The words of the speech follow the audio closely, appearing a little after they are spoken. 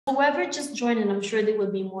Whoever just joined, and I'm sure there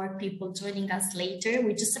will be more people joining us later.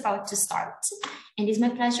 We're just about to start. And it's my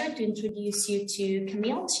pleasure to introduce you to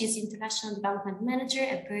Camille. She's International Development Manager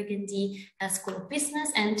at Burgundy School of Business.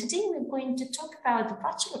 And today we're going to talk about the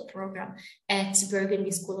Bachelor program at Burgundy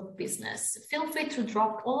School of Business. Feel free to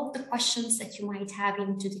drop all of the questions that you might have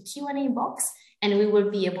into the Q&A box, and we will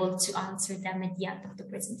be able to answer them at the end of the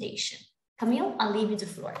presentation. Camille, I'll leave you the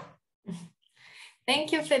floor.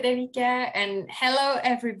 Thank you, Federica, and hello,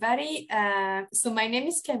 everybody. So my name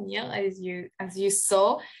is Camille, as you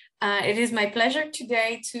saw. It is my pleasure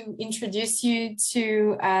today to introduce you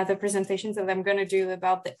to the presentations that I'm going to do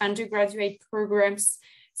about the undergraduate programs.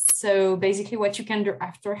 So basically what you can do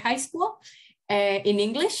after high school in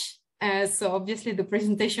English. So obviously the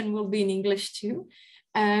presentation will be in English too.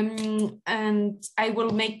 And I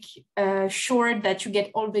will make sure that you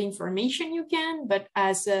get all the information you can, but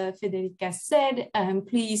as Federica said,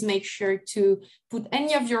 please make sure to put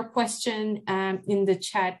any of your questions in the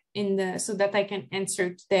chat so that I can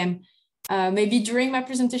answer them maybe during my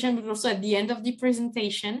presentation, but also at the end of the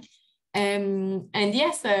presentation. And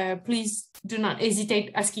yes, please do not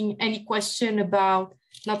hesitate asking any question about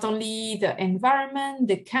not only the environment,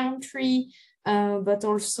 the country, but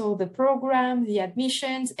also the program, the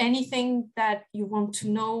admissions, anything that you want to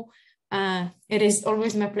know. It is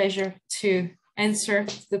always my pleasure to answer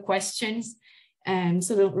the questions.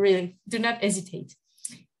 So do not hesitate.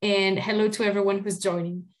 And hello to everyone who's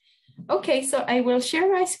joining. Okay, so I will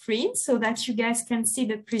share my screen so that you guys can see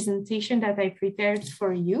the presentation that I prepared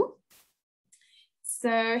for you.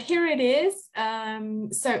 So here it is.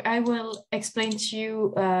 So I will explain to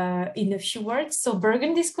you in a few words. So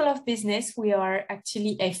Burgundy School of Business, we are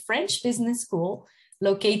actually a French business school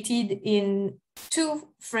located in 2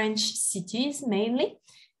 French cities mainly.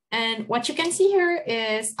 And what you can see here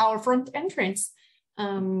is our front entrance.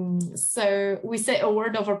 So we say a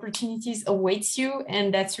world of opportunities awaits you,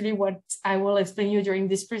 and that's really what I will explain you during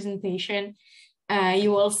this presentation.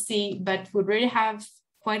 You will see, but we really have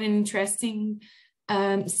quite an interesting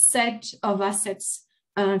set of assets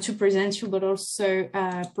to present you, but also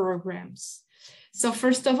programs. So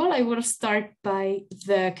first of all, I will start by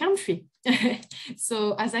the country.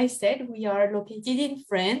 So as I said, we are located in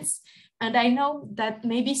France, and I know that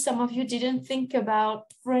maybe some of you didn't think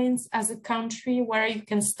about France as a country where you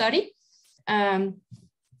can study.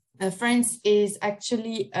 France is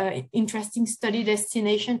actually an interesting study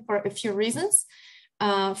destination for a few reasons.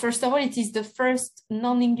 First of all, it is the first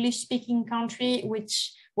non-English speaking country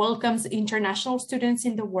which welcomes international students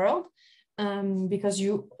in the world, because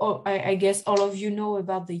I guess all of you know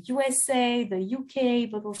about the USA, the UK,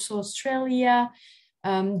 but also Australia.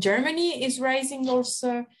 Germany is rising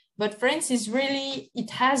also, but France is really, it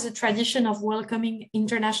has a tradition of welcoming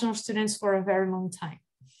international students for a very long time.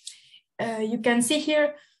 You can see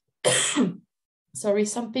here, sorry,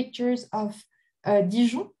 some pictures of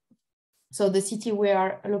Dijon. So the city we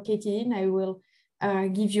are located in. I will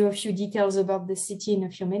give you a few details about the city in a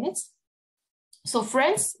few minutes. So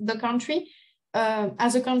France, the country,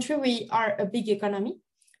 as a country, we are a big economy,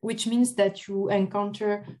 which means that you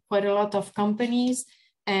encounter quite a lot of companies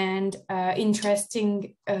and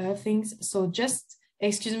interesting things. So just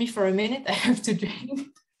excuse me for a minute, I have to drink.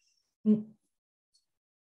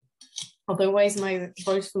 Otherwise my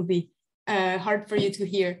voice will be hard for you to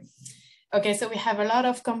hear. Okay, so we have a lot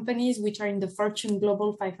of companies which are in the Fortune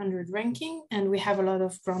Global 500 ranking, and we have a lot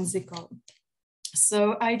of Grandes Écoles.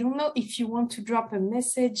 So I don't know if you want to drop a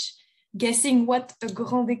message guessing what a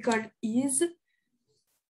Grande École is.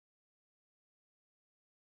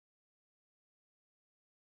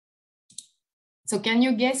 So can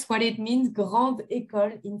you guess what it means, Grande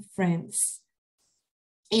École in France?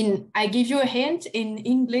 I give you a hint, in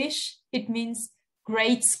English, it means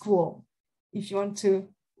great school. If you want to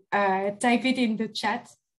type it in the chat,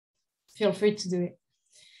 feel free to do it.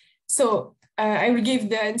 So I will give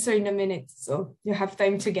the answer in a minute, so you have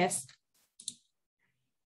time to guess.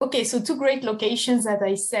 Okay, so 2 great locations that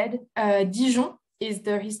I said. Dijon is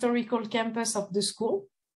the historical campus of the school.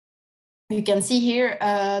 You can see here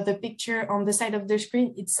the picture on the side of the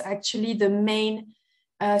screen. It's actually the main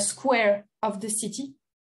square of the city.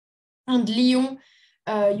 And Lyon,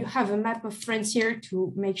 you have a map of France here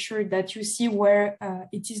to make sure that you see where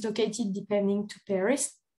it is located depending to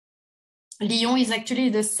Paris. Lyon is actually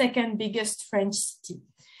the 2nd biggest French city.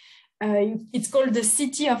 It's called the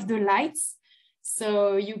City of the Lights.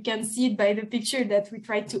 So you can see it by the picture that we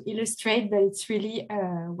tried to illustrate, but it's really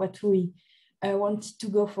what we wanted to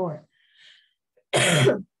go for.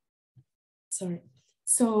 Sorry.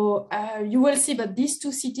 So you will see, but these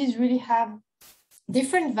 2 cities really have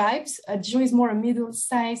different vibes. Dijon is more a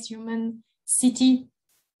middle-sized human city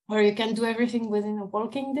or you can do everything within a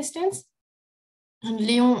walking distance. And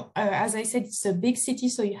Lyon, as I said, it's a big city,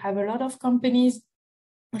 so you have a lot of companies,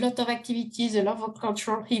 a lot of activities, a lot of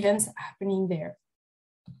cultural events happening there.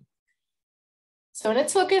 So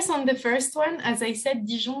let's focus on the first one. As I said,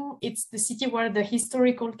 Dijon, it's the city where the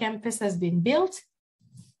historical campus has been built.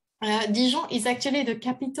 Dijon is actually the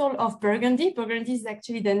capital of Burgundy. Burgundy is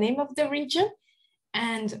actually the name of the region.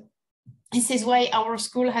 And this is why our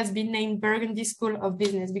school has been named Burgundy School of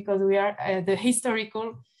Business, because we are the historical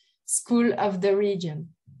school of the region.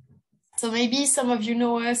 So maybe some of you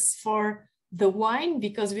know us for the wine,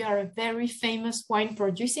 because we are a very famous wine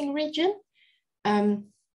producing region.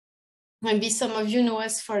 Maybe some of you know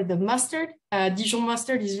us for the mustard. Dijon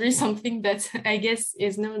mustard is really something that I guess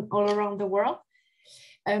is known all around the world.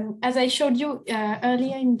 As I showed you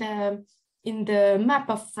earlier in the map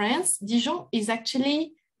of France, Dijon is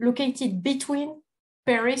actually located between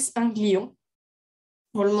Paris and Lyon,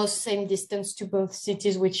 almost same distance to both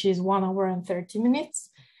cities, which is 1 hour and 30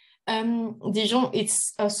 minutes. Dijon,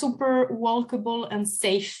 it's a super walkable and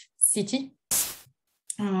safe city.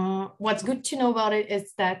 What's good to know about it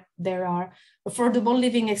is that there are affordable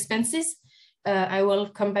living expenses. I will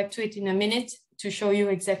come back to it in a minute to show you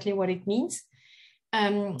exactly what it means.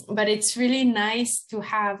 But it's really nice to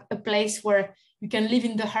have a place where you can live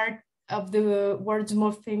in the heart of the world's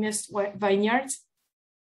most famous vineyards.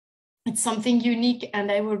 It's something unique,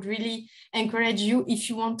 and I would really encourage you, if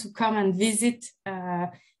you want to come and visit.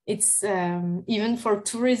 It's even for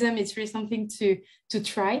tourism, it's really something to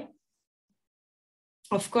try.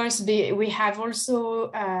 Of course, we have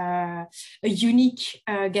also a unique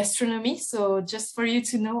gastronomy. So just for you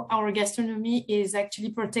to know, our gastronomy is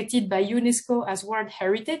actually protected by UNESCO as World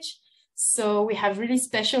Heritage. So we have really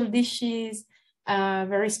special dishes,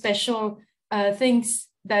 very special things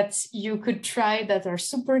that you could try that are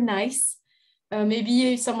super nice.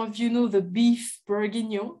 Maybe some of you know the beef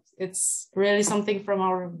bourguignon. It's really something from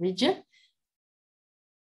our region.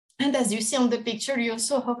 And as you see on the picture, you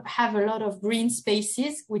also have a lot of green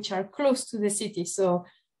spaces which are close to the city. So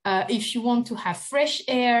if you want to have fresh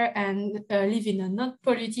air and live in a not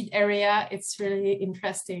polluted area, it's really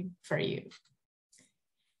interesting for you.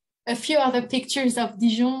 A few other pictures of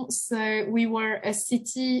Dijon. So we were a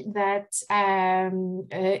city that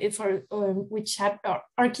which had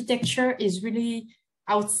architecture is really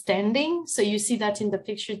outstanding. So you see that in the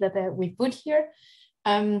pictures that we put here.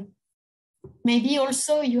 Maybe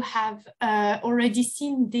also you have already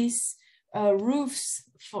seen these roofs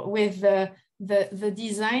with the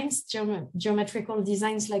designs, geometrical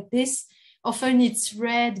designs like this. Often it's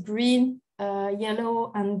red, green,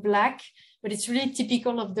 yellow, and black, but it's really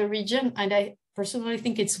typical of the region, and I personally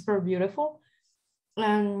think it's super beautiful.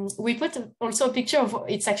 We put also a picture of,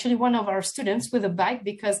 it's actually one of our students with a bike,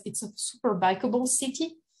 because it's a super bikeable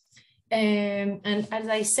city. And as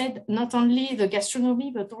I said, not only the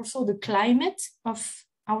gastronomy, but also the climate of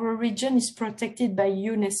our region is protected by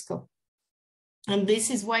UNESCO. And this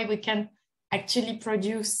is why we can actually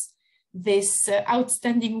produce this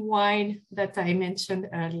outstanding wine that I mentioned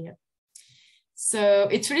earlier. So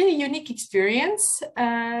it's really a unique experience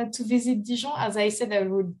to visit Dijon. As I said, I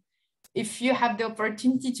would, if you have the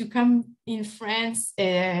opportunity to come in France,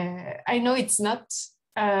 I know it's not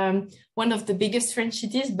one of the biggest French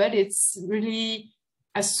cities, but it's really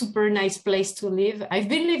a super nice place to live. I've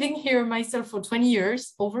been living here myself for 20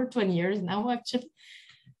 years, over 20 years now, actually.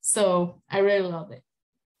 So I really love it.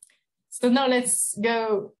 So now let's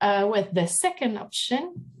go with the second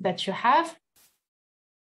option that you have,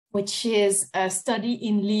 which is a study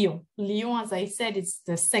in Lyon. Lyon, as I said, it's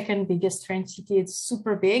the second biggest French city. It's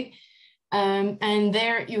super big. And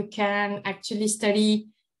there you can actually study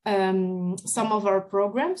some of our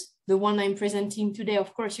programs. The one I'm presenting today,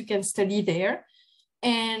 of course, you can study there.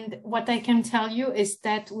 And what I can tell you is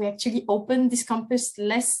that we actually opened this campus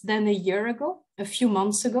less than a year ago, a few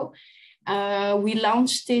months ago. We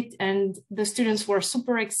launched it and the students were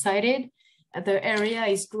super excited. The area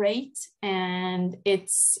is great and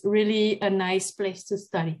it's really a nice place to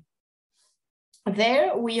study.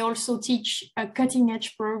 There, we also teach cutting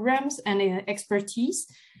edge programs and expertise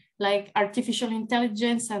like artificial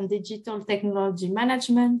intelligence and digital technology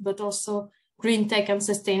management, but also green tech and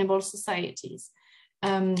sustainable societies.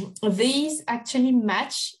 These actually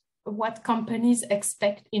match what companies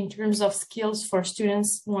expect in terms of skills for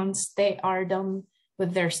students once they are done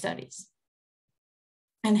with their studies.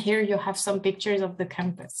 And here you have some pictures of the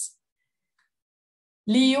campus.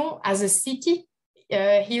 Lyon as a city,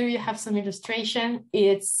 here you have some illustration.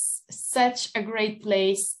 It's such a great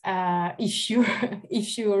place if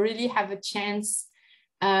you really have a chance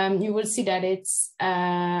you will see that it's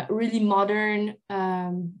a really modern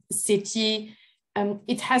city.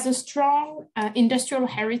 It has a strong industrial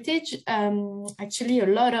heritage. Actually, a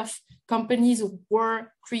lot of companies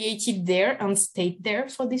were created there and stayed there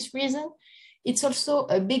for this reason. It's also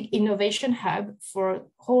a big innovation hub for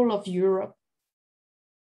whole of Europe.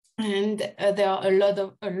 And there are a lot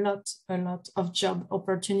of job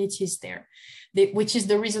opportunities there, which is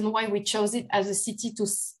the reason why we chose it as a city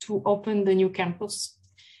to open the new campus.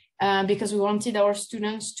 Because we wanted our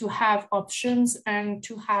students to have options and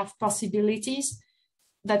to have possibilities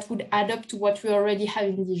that would add up to what we already have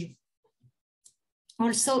in Dijon.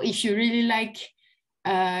 Also, if you really like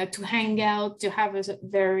to hang out, to have a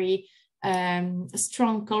very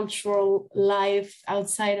strong cultural life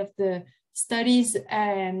outside of the studies,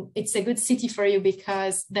 it's a good city for you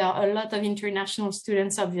because there are a lot of international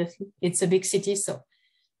students, obviously. It's a big city, so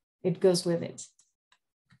it goes with it.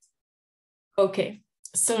 Okay.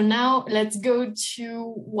 So now let's go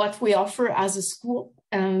to what we offer as a school,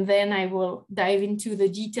 and then I will dive into the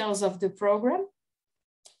details of the program.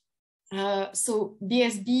 So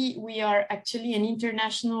BSB, we are actually an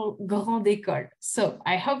international grande école. So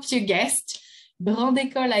I hope you guessed, grande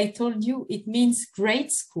école, I told you, it means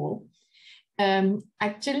great school.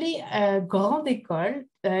 Actually, grande école,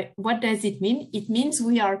 what does it mean? It means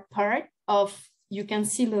we are part of, you can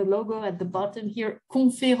see the logo at the bottom here,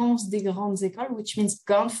 Conférence des Grandes Écoles, which means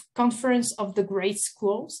Conference of the Great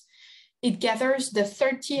Schools. It gathers the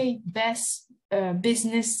 38 best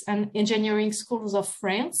business and engineering schools of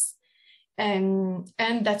France. And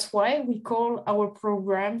that's why we call our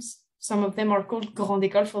programs, some of them are called Grande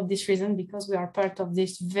École for this reason, because we are part of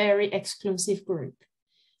this very exclusive group.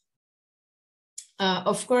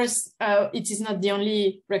 Of course, it is not the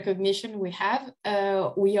only recognition we have.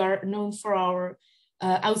 We are known for our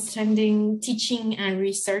outstanding teaching and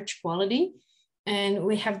research quality. And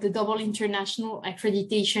we have the double international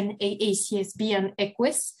accreditation, AACSB and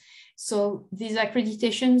EQUIS. So these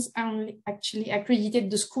accreditations actually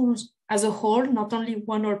accredited the schools as a whole, not only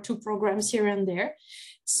one or two programs here and there.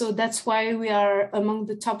 So that's why we are among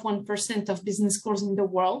the top 1% of business schools in the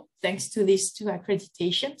world, thanks to these two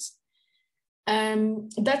accreditations.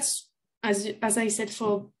 That's, as I said,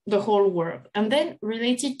 for the whole world. And then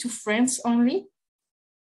related to France only.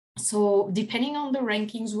 So depending on the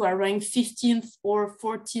rankings, we are ranked 15th or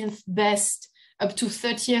 14th best, up to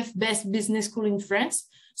 30th best business school in France.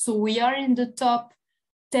 So we are in the top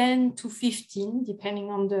 10 to 15, depending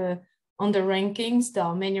on the rankings. There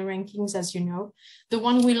are many rankings, as you know. The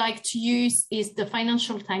one we like to use is the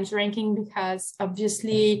Financial Times ranking, because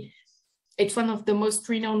obviously it's one of the most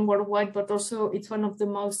renowned worldwide, but also it's one of the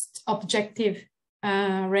most objective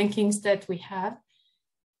rankings that we have.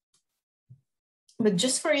 But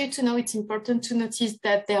just for you to know, it's important to notice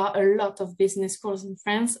that there are a lot of business schools in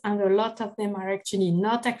France, and a lot of them are actually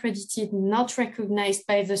not accredited, not recognized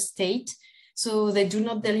by the state. So they do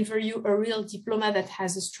not deliver you a real diploma that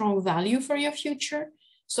has a strong value for your future.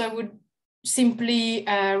 So I would simply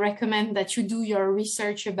recommend that you do your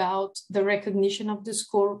research about the recognition of the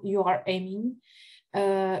school you are aiming,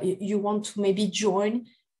 you want to maybe join,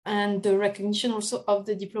 and the recognition also of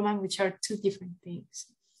the diploma, which are two different things.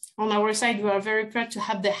 On our side, we are very proud to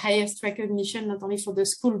have the highest recognition, not only for the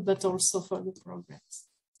school, but also for the programs.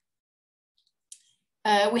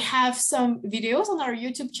 We have some videos on our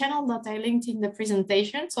YouTube channel that I linked in the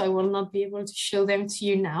presentation, so I will not be able to show them to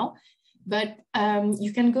you now. But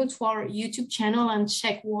you can go to our YouTube channel and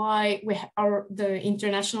check why the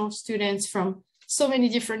international students from so many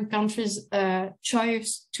different countries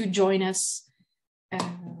chose to join us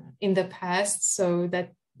in the past, so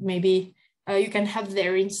that maybe you can have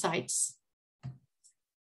their insights.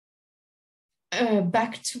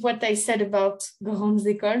 Back to what I said about grandes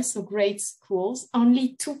écoles, so great schools.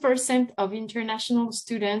 Only 2% of international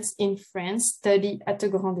students in France study at a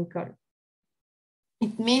grande école.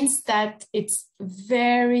 It means that it's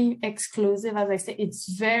very exclusive. As I said, it's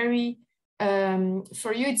very,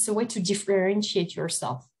 for you, it's a way to differentiate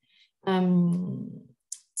yourself.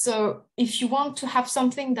 So if you want to have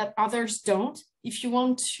something that others don't, if you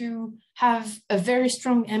want to have a very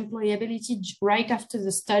strong employability right after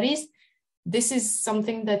the studies, this is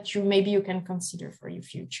something that maybe you can consider for your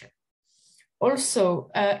future. Also,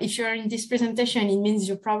 if you're in this presentation, it means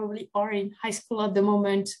you probably are in high school at the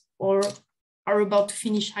moment, or are about to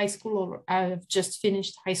finish high school, or have just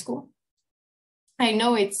finished high school. I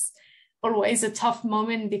know it's always a tough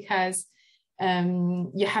moment because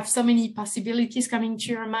you have so many possibilities coming to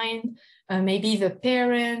your mind. Maybe the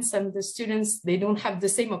parents and the students, they don't have the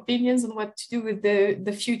same opinions on what to do with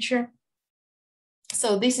the future.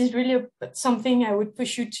 So this is really something I would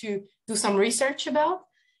push you to do some research about.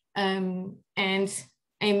 and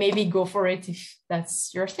maybe go for it if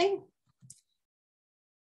that's your thing.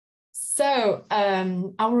 So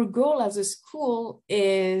our goal as a school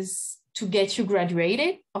is to get you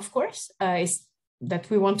graduated, of course, is that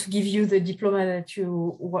we want to give you the diploma that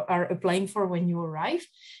you are applying for when you arrive,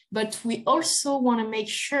 but we also want to make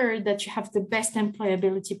sure that you have the best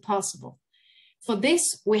employability possible. For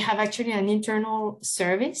this, we have actually an internal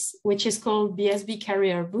service, which is called BSB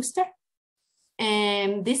Career Booster.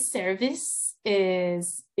 And this service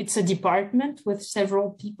it's a department with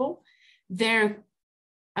several people. Their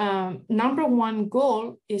number one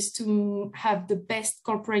goal is to have the best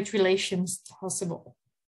corporate relations possible.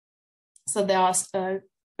 So there are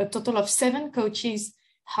a total of 7 coaches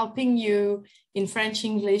helping you in French,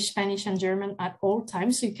 English, Spanish, and German at all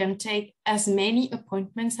times. So you can take as many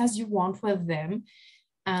appointments as you want with them,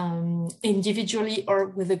 individually or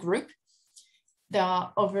with a group. There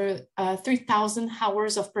are over 3,000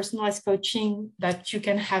 hours of personalized coaching that you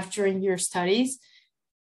can have during your studies.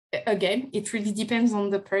 Again, it really depends on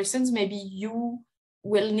the persons. Maybe you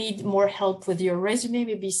will need more help with your resume.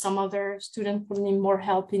 Maybe some other student will need more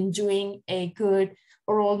help in doing a good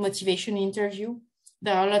oral motivation interview.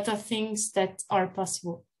 There are a lot of things that are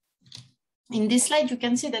possible. In this slide, you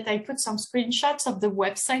can see that I put some screenshots of the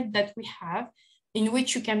website that we have, in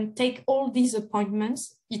which you can take all these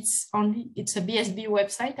appointments. It's a BSB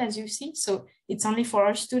website, as you see, so it's only for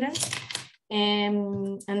our students.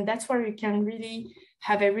 And that's where you can really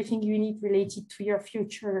have everything you need related to your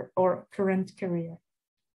future or current career.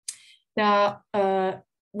 At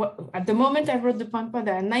the moment I wrote the PowerPoint,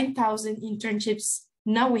 there are 9,000 internships.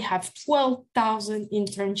 Now we have 12,000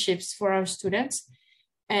 internships for our students.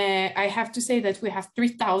 I have to say that we have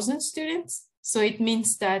 3,000 students. So it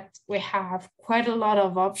means that we have quite a lot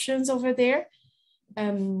of options over there.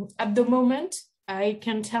 At the moment, I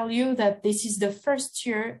can tell you that this is the first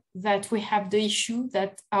year that we have the issue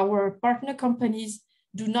that our partner companies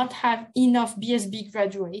do not have enough BSB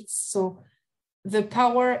graduates. So the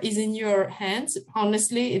power is in your hands.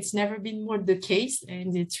 Honestly, it's never been more the case,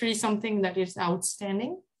 and it's really something that is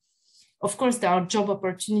outstanding. Of course, there are job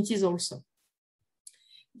opportunities also.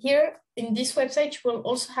 Here in this website, you will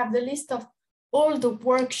also have the list of all the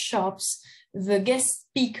workshops, the guest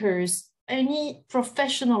speakers, any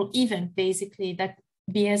professional event basically that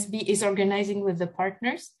BSB is organizing with the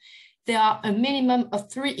partners. There are a minimum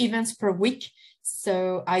of 3 events per week,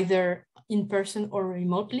 so either in person or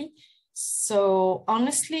remotely. So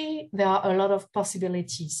honestly, there are a lot of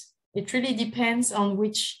possibilities. It really depends on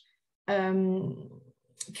which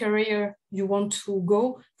career you want to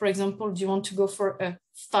go. For example, do you want to go for a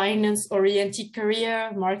finance-oriented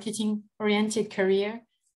career, marketing-oriented career?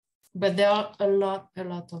 But there are a lot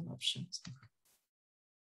of options.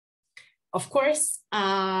 Of course,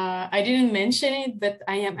 I didn't mention it, but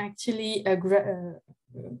I am actually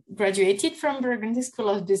graduated from Burgundy School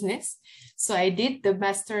of Business. So I did the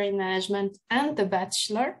Master in Management and the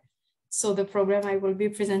Bachelor. So the program I will be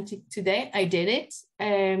presenting today, I did it.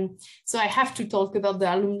 So I have to talk about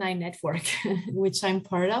the alumni network, which I'm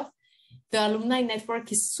part of. The alumni network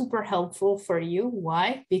is super helpful for you.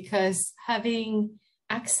 Why? Because having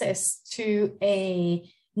access to a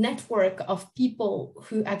network of people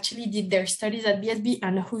who actually did their studies at BSB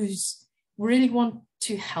and who's really want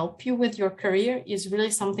to help you with your career is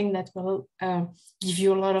really something that will give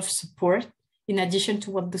you a lot of support in addition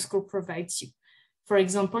to what the school provides you. For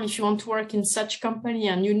example, if you want to work in such company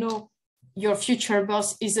and you know your future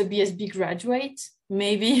boss is a BSB graduate,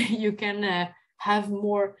 maybe you can have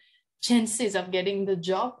more chances of getting the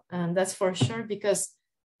job. And that's for sure, because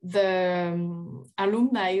the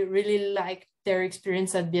alumni really like their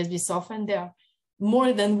experience at BSB so often they are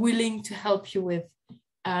more than willing to help you with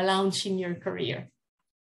launching your career.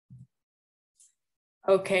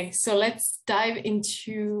 Okay, so let's dive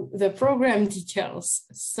into the program details.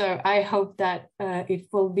 So I hope that it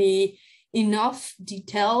will be enough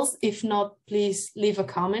details. If not, please leave a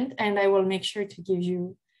comment and I will make sure to give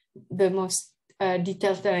you the most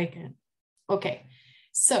details that I can. Okay,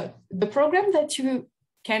 so the program that you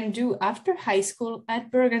can do after high school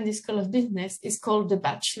at Burgundy School of Business is called the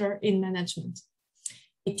Bachelor in Management.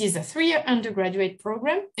 It is a 3-year undergraduate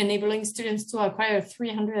program enabling students to acquire a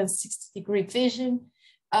 360-degree vision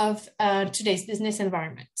of today's business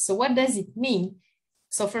environment. So what does it mean?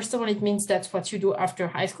 So first of all, it means that's what you do after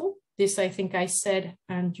high school. This I think I said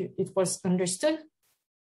and it was understood.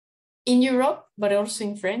 In Europe, but also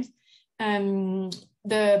in France,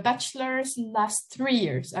 the bachelors last 3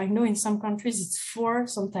 years. I know in some countries it's 4,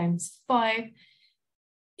 sometimes 5.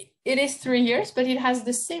 It is 3 years, but it has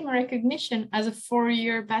the same recognition as a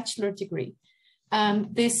 4-year bachelor degree.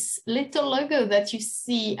 This little logo that you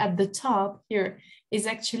see at the top here is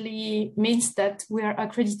actually means that we are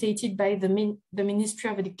accredited by the Ministry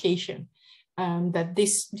of Education, that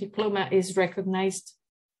this diploma is recognized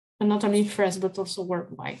not only in France, but also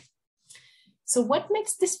worldwide. So what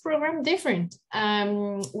makes this program different?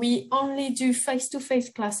 We only do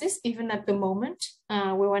face-to-face classes, even at the moment.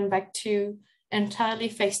 We went back to entirely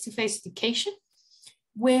face-to-face education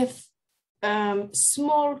with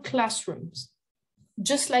small classrooms,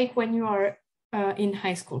 just like when you are in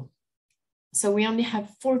high school. So we only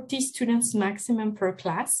have 40 students maximum per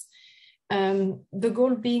class. The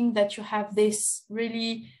goal being that you have this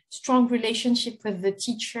really strong relationship with the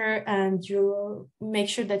teacher and you make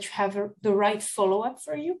sure that you have the right follow-up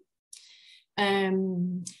for you.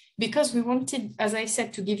 Because we wanted, as I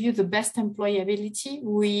said, to give you the best employability,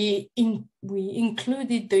 we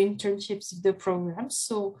included the internships in the program.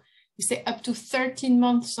 So we say up to 13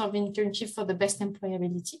 months of internship for the best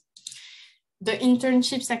employability. The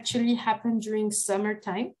internships actually happen during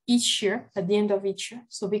summertime each year, at the end of each year.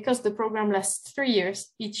 So because the program lasts 3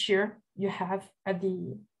 years, each year you have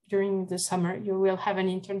during the summer, you will have an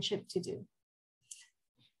internship to do.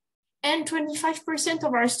 And 25%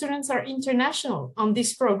 of our students are international on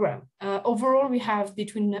this program. Overall, we have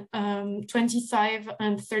between 25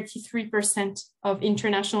 and 33% of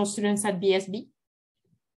international students at BSB.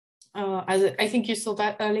 As I think you saw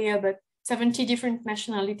that earlier, but 70 different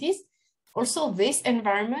nationalities. Also, this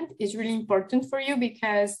environment is really important for you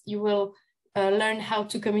because you will learn how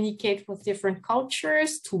to communicate with different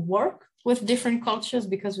cultures, to work with different cultures,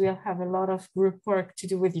 because we'll have a lot of group work to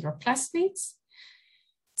do with your classmates.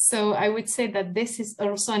 So I would say that this is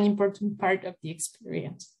also an important part of the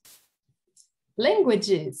experience.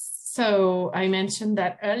 Languages. So I mentioned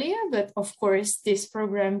that earlier, but of course, this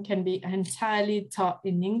program can be entirely taught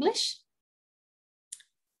in English.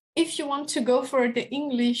 If you want to go for the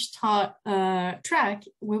English taught track,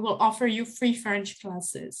 we will offer you free French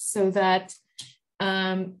classes so that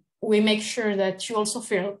we make sure that you also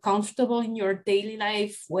feel comfortable in your daily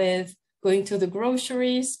life with going to the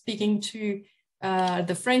groceries, speaking to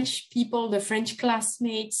the French people, the French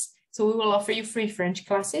classmates. So we will offer you free French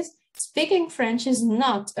classes. Speaking French is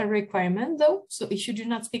not a requirement though. So if you do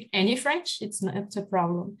not speak any French, it's not a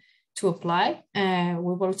problem to apply.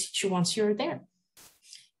 We will teach you once you're there.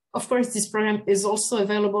 Of course, this program is also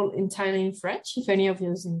available entirely in French, if any of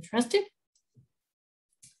you is interested.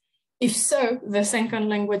 If so, the second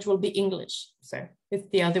language will be English. So it's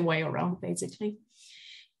the other way around, basically.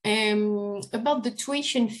 About the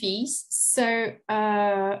tuition fees. So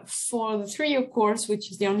for the 3-year course,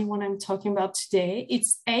 which is the only one I'm talking about today,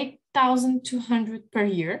 it's 8,200 per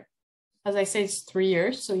year. As I said, it's 3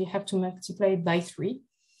 years, so you have to multiply it by 3,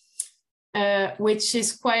 which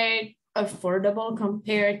is quite affordable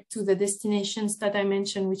compared to the destinations that I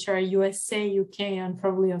mentioned, which are USA, UK, and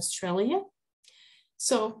probably Australia.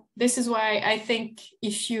 So this is why I think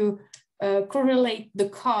if you correlate the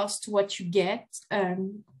cost to what you get,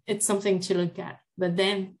 it's something to look at. But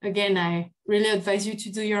then again, I really advise you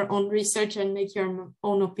to do your own research and make your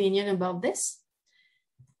own opinion about this.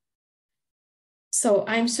 So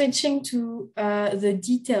I'm switching to the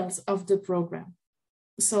details of the program.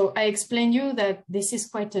 So I explained you that this is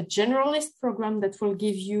quite a generalist program that will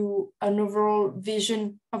give you an overall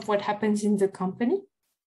vision of what happens in the company.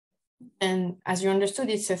 And as you understood,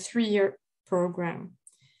 it's a 3-year program.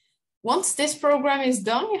 Once this program is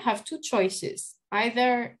done, you have 2 choices.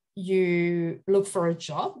 Either you look for a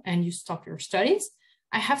job and you stop your studies.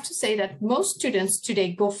 I have to say that most students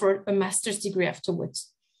today go for a master's degree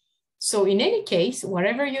afterwards. So in any case,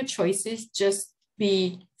 whatever your choice is, just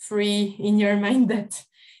be free in your mind that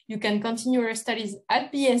you can continue your studies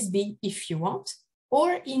at BSB if you want,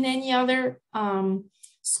 or in any other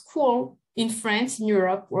school in France, in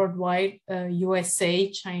Europe, worldwide, USA,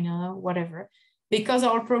 China, whatever. Because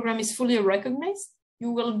our program is fully recognized,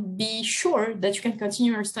 you will be sure that you can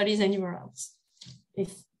continue your studies anywhere else,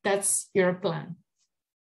 if that's your plan.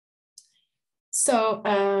 So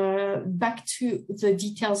back to the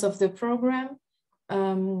details of the program.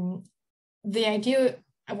 The idea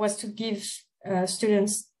was to give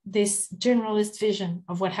students this generalist vision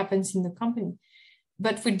of what happens in the company.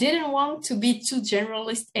 But we didn't want to be too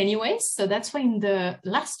generalist anyways. So that's why in the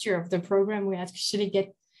last year of the program, we actually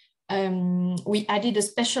we added a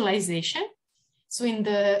specialization. So in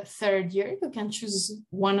the 3rd year, you can choose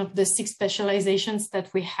one of the 6 specializations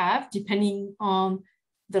that we have, depending on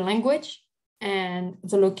the language and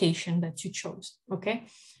the location that you chose, okay?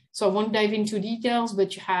 So I won't dive into details,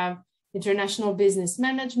 but you have international business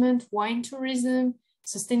management, wine tourism,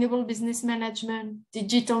 sustainable business management,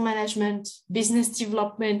 digital management, business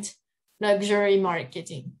development, luxury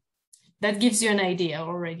marketing. That gives you an idea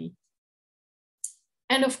already.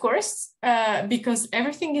 And of course, because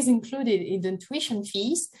everything is included in the tuition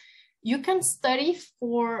fees, you can study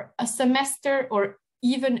for a semester or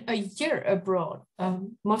even a year abroad.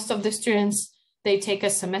 Most of the students, they take a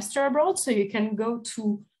semester abroad, so you can go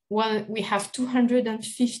to one. We have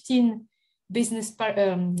 215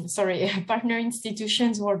 partner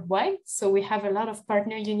institutions worldwide. So we have a lot of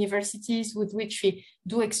partner universities with which we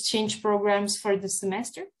do exchange programs for the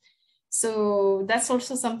semester. So that's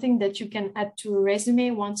also something that you can add to a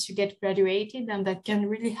resume once you get graduated, and that can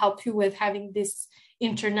really help you with having this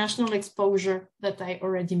international exposure that I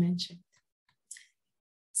already mentioned.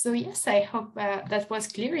 So yes, I hope that was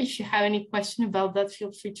clear. If you have any question about that,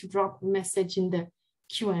 feel free to drop a message in the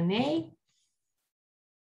Q&A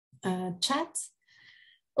chat.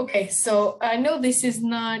 Okay, so I know this is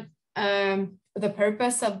not the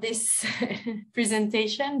purpose of this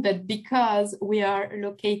presentation, but because we are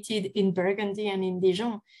located in Burgundy and in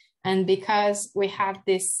Dijon, and because we have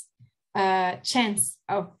this chance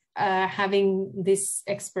of having this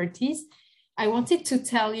expertise, I wanted to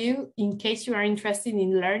tell you, in case you are interested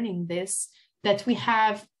in learning this, that we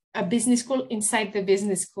have a business school inside the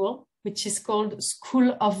business school, which is called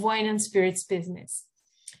School of Wine and Spirits Business.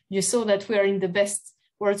 You saw that we are in the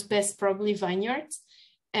world's best probably vineyards.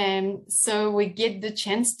 And so we get the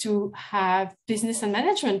chance to have business and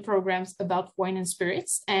management programs about wine and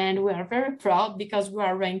spirits. And we are very proud because we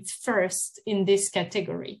are ranked first in this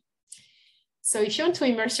category. So if you want to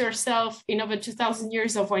immerse yourself in over 2,000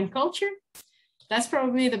 years of wine culture, that's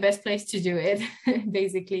probably the best place to do it,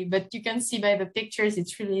 basically. But you can see by the pictures,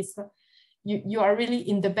 it's really, you are really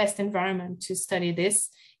in the best environment to study this.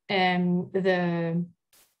 And the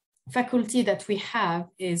faculty that we have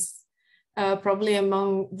is probably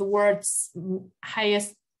among the world's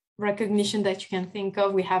highest recognition that you can think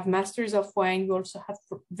of. We have Masters of Wine. We also have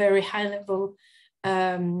very high level,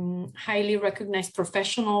 highly recognized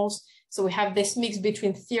professionals. So we have this mix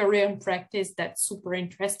between theory and practice that's super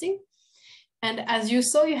interesting. And as you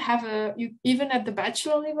saw, you have even at the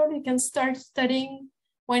bachelor level, you can start studying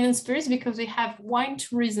wine and spirits because we have wine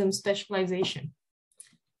tourism specialization.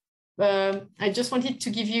 I just wanted to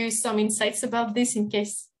give you some insights about this in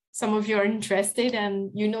case some of you are interested,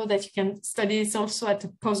 and you know that you can study this also at a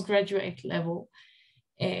postgraduate level.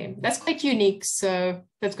 That's quite unique, so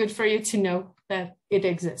that's good for you to know that it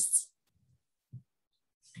exists.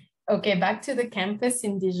 Okay, back to the campus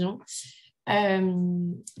in Dijon.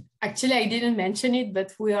 Actually, I didn't mention it,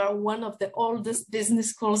 but we are one of the oldest business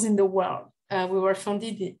schools in the world. We were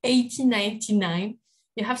founded in 1899.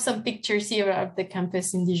 You have some pictures here of the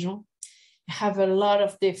campus in Dijon. You have a lot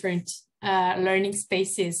of different learning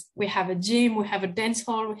spaces. We have a gym, we have a dance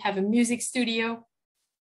hall, we have a music studio.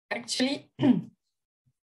 Actually,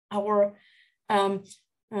 our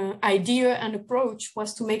idea and approach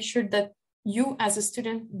was to make sure that you as a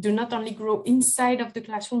student do not only grow inside of the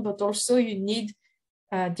classroom, but also you need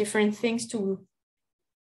different things to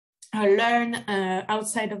learn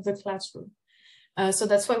outside of the classroom. So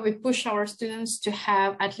that's why we push our students to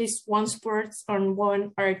have at least one sports or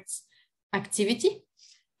one arts activity.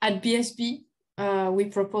 At BSB, we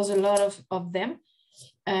propose a lot of them.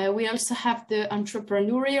 We also have the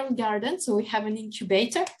entrepreneurial garden. So we have an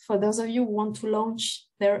incubator for those of you who want to launch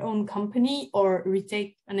their own company or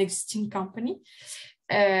retake an existing company.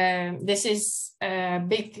 This is a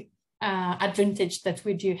big advantage that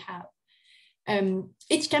we do have.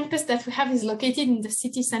 Each campus that we have is located in the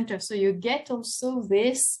city center. So you get also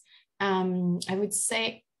this, I would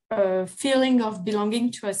say, feeling of belonging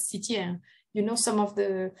to a city. You know,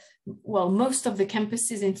 most of the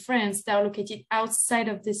campuses in France, they are located outside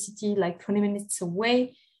of the city, like 20 minutes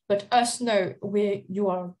away. But us, no, you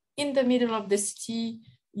are in the middle of the city.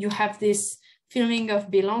 You have this feeling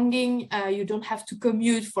of belonging. You don't have to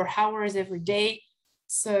commute for hours every day.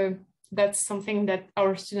 So that's something that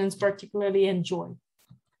our students particularly enjoy.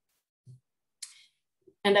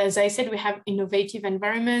 And as I said, we have innovative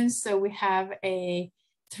environments. So we have a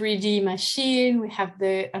 3D machine. We have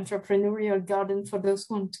the entrepreneurial garden for those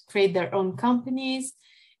who want to create their own companies.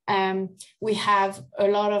 We have a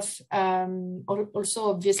lot of, also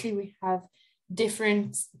obviously we have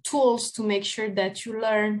different tools to make sure that you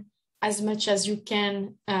learn as much as you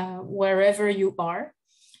can wherever you are.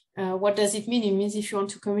 What does it mean? It means if you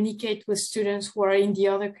want to communicate with students who are in the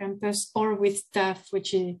other campus or with staff,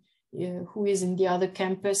 which is, who is in the other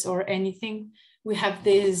campus or anything, we have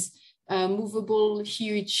these movable,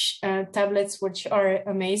 huge tablets, which are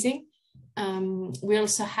amazing. We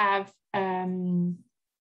also have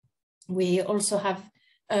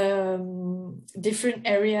different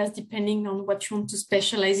areas depending on what you want to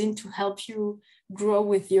specialize in to help you grow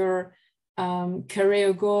with your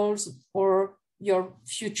career goals or your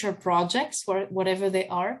future projects, whatever they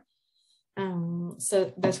are.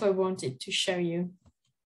 So that's what I wanted to show you.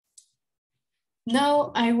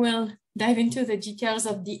 Now I will dive into the details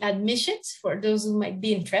of the admissions for those who might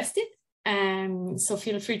be interested. So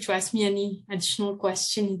feel free to ask me any additional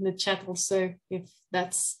question in the chat also if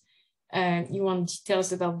that's you want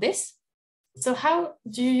details about this. So how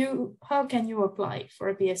can you apply for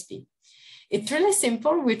a BSB? It's really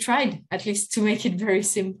simple. We tried at least to make it very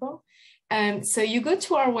simple. So you go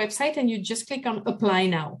to our website and you just click on apply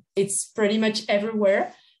now. It's pretty much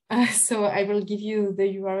everywhere. So I will give you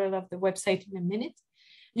the URL of the website in a minute.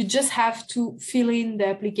 You just have to fill in the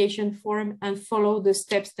application form and follow the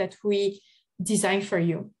steps that we design for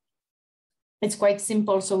you. It's quite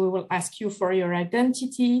simple. So we will ask you for your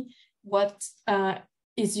identity. What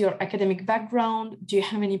is your academic background? Do you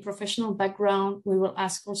have any professional background? We will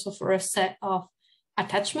ask also for a set of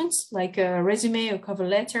attachments like a resume, a cover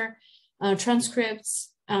letter,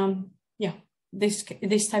 transcripts,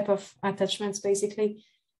 this type of attachments basically.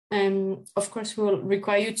 Of course, we will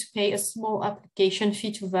require you to pay a small application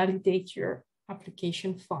fee to validate your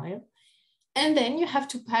application file. And then you have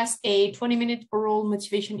to pass a 20-minute oral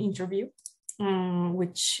motivation interview,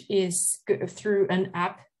 which is through an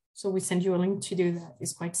app. So we send you a link to do that.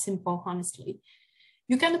 It's quite simple, honestly.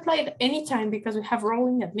 You can apply at any time because we have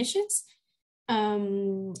rolling admissions.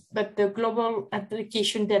 But the global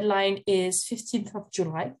application deadline is 15th of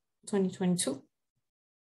July, 2022.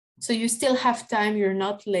 So you still have time, you're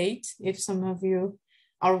not late, if some of you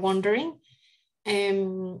are wondering.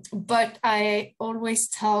 But I always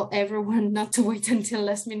tell everyone not to wait until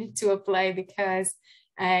last minute to apply because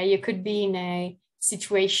you could be in a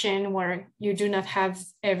situation where you do not have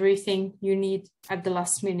everything you need at the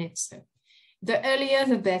last minute. So the earlier,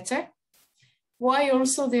 the better. Why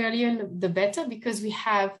also the earlier, the better? Because we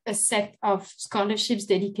have a set of scholarships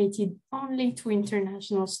dedicated only to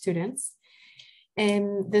international students.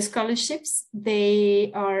 And the scholarships,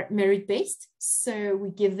 they are merit-based. So we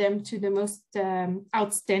give them to the most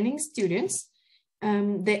outstanding students.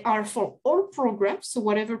 They are for all programs. So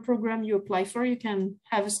whatever program you apply for, you can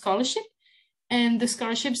have a scholarship. And the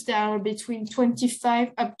scholarships, they are between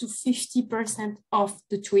 25 up to 50% of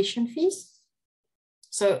the tuition fees.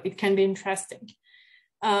 So it can be interesting.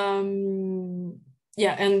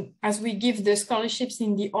 Yeah, and as we give the scholarships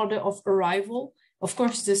in the order of arrival, of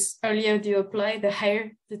course, the earlier you apply, the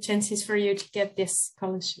higher the chances for you to get this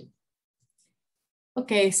scholarship.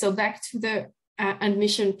 Okay, so back to the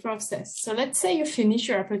admission process. So let's say you finish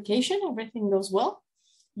your application, everything goes well.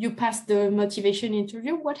 You pass the motivation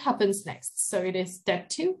interview. What happens next? So it is step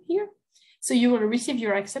 2 here. So you will receive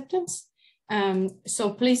your acceptance.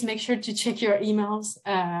 So please make sure to check your emails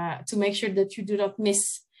to make sure that you do not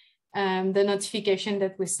miss the notification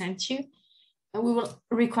that we sent you. And we will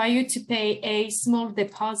require you to pay a small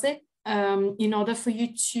deposit in order for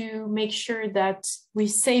you to make sure that we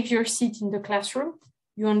save your seat in the classroom.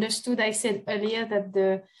 You understood, I said earlier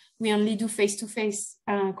that we only do face-to-face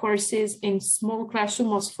courses in small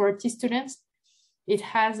classroom of 40 students. It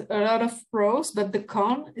has a lot of pros, but the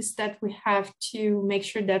con is that we have to make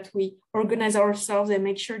sure that we organize ourselves and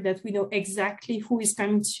make sure that we know exactly who is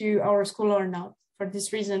coming to our school or not. For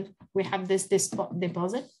this reason, we have this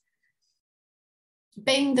deposit.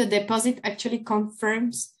 Paying the deposit actually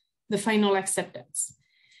confirms the final acceptance.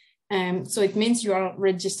 So it means you are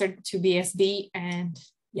registered to BSB and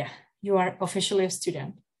yeah, you are officially a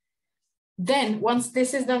student. Then once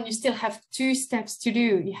this is done, you still have 2 steps to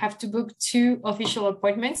do. You have to book 2 official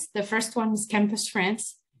appointments. The first one is Campus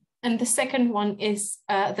France, and the second one is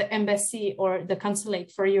the embassy or the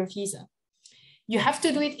consulate for your visa. You have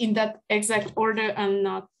to do it in that exact order and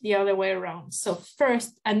not the other way around. So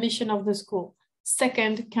first, admission of the school.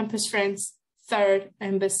 Second, Campus France. Third,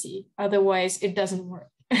 embassy. Otherwise, it doesn't work.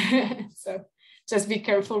 So just be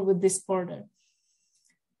careful with this order.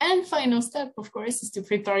 And final step, of course, is to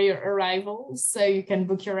prepare your arrival. So you can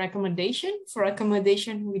book your accommodation. For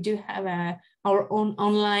accommodation, we do have our own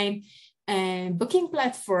online booking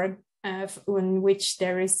platform in which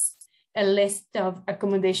there is a list of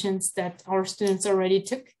accommodations that our students already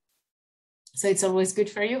took. So it's always good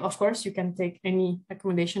for you. Of course, you can take any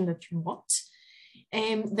accommodation that you want.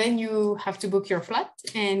 And then you have to book your flight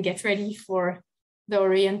and get ready for the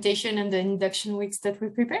orientation and the induction weeks that we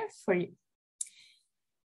prepare for you.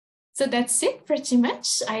 So that's it pretty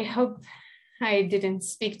much. I hope I didn't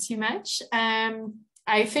speak too much.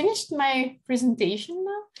 I finished my presentation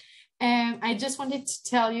now. I just wanted to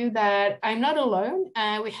tell you that I'm not alone.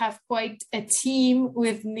 We have quite a team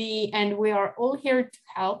with me, and we are all here to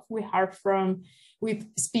help. We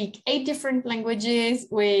speak 8 different languages.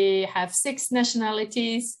 We have 6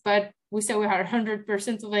 nationalities, but we say we are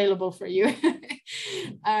 100% available for you.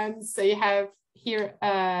 So you have here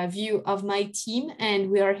a view of my team, and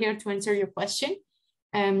we are here to answer your question.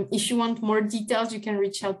 If you want more details, you can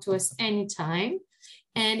reach out to us anytime.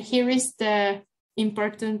 And here is the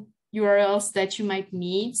important URLs that you might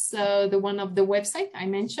need. So the one of the website I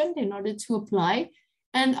mentioned in order to apply,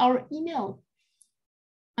 and our email.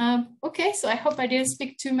 Okay, so I hope I didn't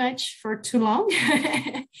speak too much for too long.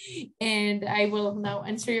 And I will now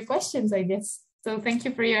answer your questions, I guess. So thank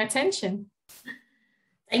you for your attention.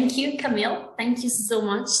 Thank you, Camille. Thank you so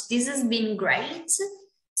much. This has been great.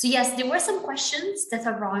 So yes, there were some questions that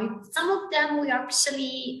arrived. Some of them we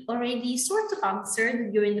actually already sort of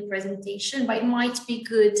answered during the presentation, but it might be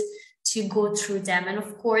good to go through them. And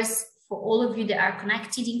of course, for all of you that are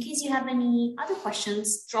connected, in case you have any other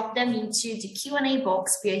questions, drop them into the Q&A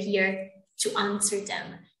box. We are here to answer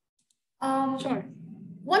them. Sure.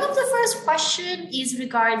 One of the first questions is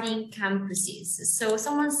regarding campuses. So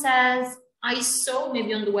someone says, I saw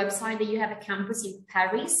maybe on the website that you have a campus in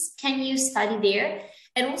Paris. Can you study there?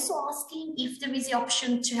 And also asking if there is the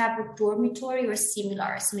option to have a dormitory or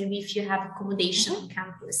similar. So maybe if you have accommodation on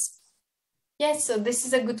campus. Yes, so this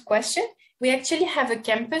is a good question. We actually have a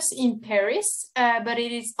campus in Paris, but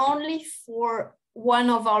it is only for one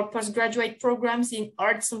of our postgraduate programs in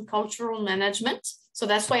arts and cultural management. So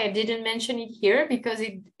that's why I didn't mention it here, because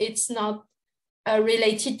it's not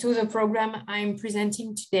related to the program I'm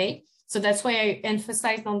presenting today. So that's why I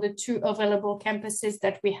emphasized on the 2 available campuses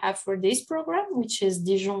that we have for this program, which is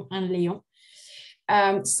Dijon and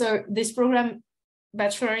Lyon. So this program,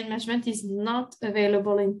 Bachelor in Management, is not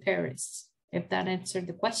available in Paris, if that answered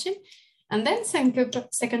the question. And then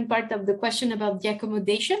second part of the question about the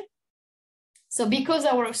accommodation. So because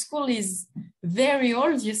our school is very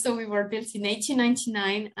old, you saw we were built in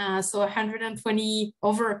 1899, so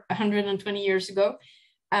over 120 years ago.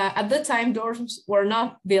 At the time, dorms were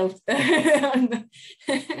not built.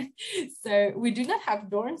 So we do not have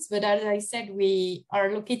dorms, but as I said, we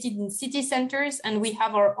are located in city centers, and we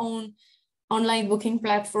have our own online booking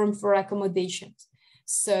platform for accommodations.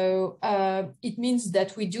 So it means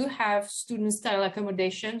that we do have student-style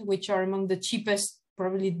accommodations, which are among the cheapest,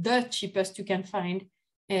 probably the cheapest you can find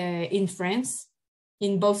in France,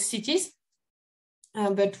 in both cities.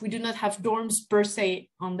 But we do not have dorms per se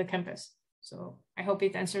on the campus. So I hope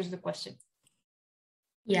it answers the question.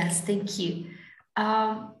 Yes, thank you.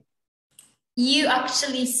 You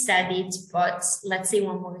actually said it, but let's say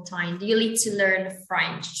one more time. Do you need to learn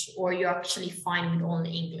French, or you're actually fine with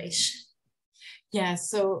only English? Yeah,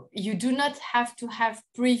 so you do not have to have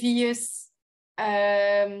previous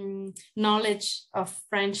knowledge of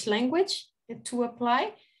French language to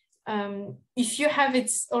apply. If you have,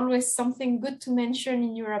 it's always something good to mention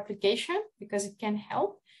in your application, because it can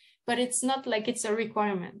help. But it's not like it's a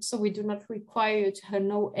requirement. So we do not require you to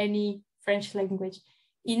know any French language.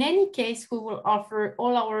 In any case, we will offer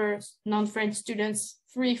all our non-French students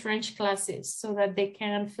free French classes so that they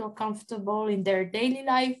can feel comfortable in their daily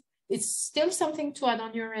life. It's still something to add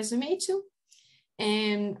on your resume too.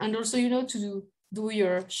 And also, to do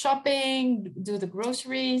your shopping, do the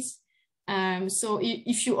groceries. So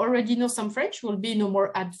if you already know some French, will be in a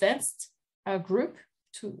more advanced group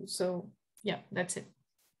too. So yeah, that's it.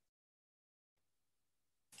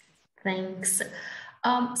 Thanks.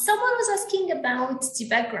 Someone was asking about the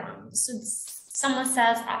background. So someone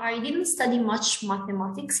says, I didn't study much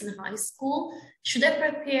mathematics in high school. Should I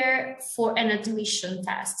prepare for an admission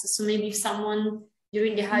test? So maybe if someone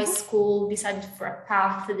during the high school decided for a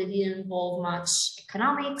path that didn't involve much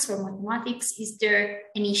economics or mathematics, is there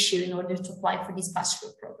an issue in order to apply for this bachelor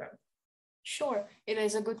program? Sure, it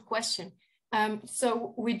is a good question.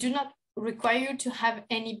 So we do not require you to have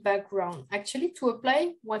any background. Actually, to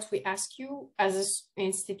apply, what we ask you as an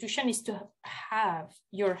institution is to have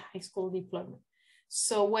your high school diploma.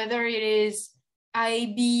 So whether it is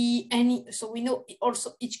IB, so we know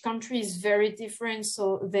also each country is very different.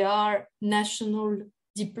 So there are national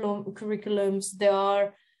diploma curriculums, there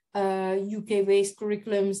are UK-based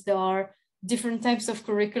curriculums, there are different types of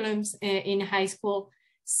curriculums in high school.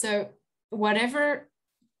 So whatever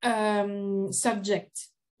subject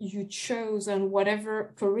you chose and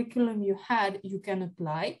whatever curriculum you had, you can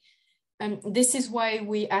apply. This is why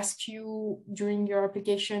we ask you during your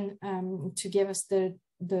application to give us the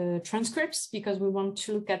transcripts, because we want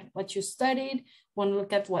to look at what you studied, want to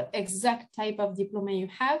look at what exact type of diploma you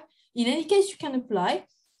have. In any case, you can apply,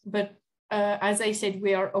 but as I said,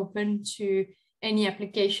 we are open to any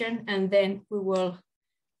application, and then we will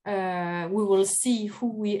see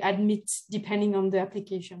who we admit depending on the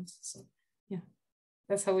applications. So yeah,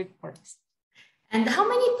 that's how it works. And how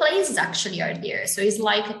many places actually are there? So it's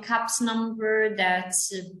like a capped number that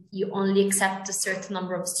you only accept a certain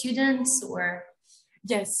number of students, or?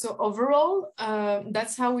 Yes, so overall,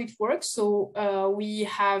 that's how it works. So we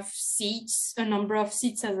have seats, a number of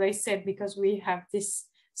seats, as I said, because we have this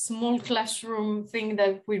small classroom thing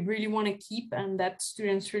that we really want to keep and that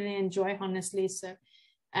students really enjoy, honestly. So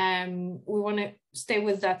we want to stay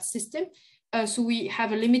with that system. So we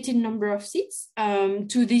have a limited number of seats.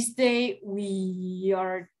 To this day, we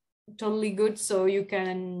are totally good. So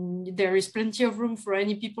there is plenty of room for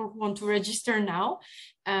any people who want to register now.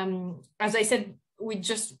 As I said, we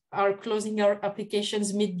just are closing our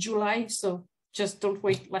applications mid-July. So just don't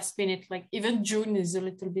wait last minute. Like even June is a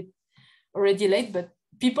little bit already late, but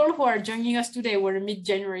people who are joining us today were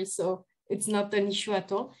mid-January. So it's not an issue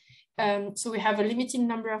at all. So we have a limited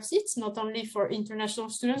number of seats, not only for international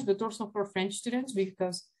students, but also for French students,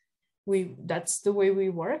 because that's the way we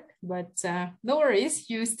work. But no worries,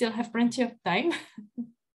 you still have plenty of time.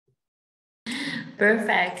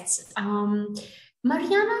 Perfect.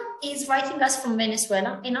 Mariana is writing us from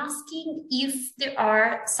Venezuela and asking if there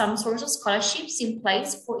are some sorts of scholarships in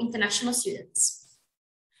place for international students.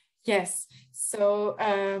 Yes. So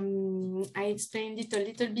I explained it a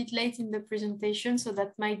little bit late in the presentation, so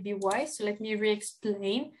that might be why. So let me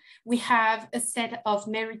re-explain. We have a set of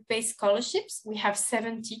merit-based scholarships. We have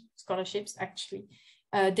 70 scholarships, actually,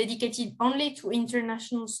 dedicated only to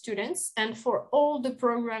international students and for all the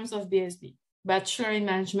programs of BSB, Bachelor in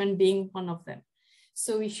Management being one of them.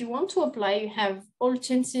 So if you want to apply, you have all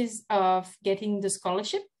chances of getting the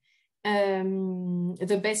scholarship.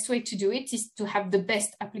 The best way to do it is to have the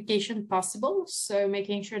best application possible. So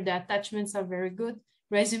making sure the attachments are very good,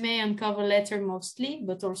 resume and cover letter mostly,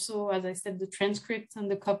 but also, as I said, the transcript and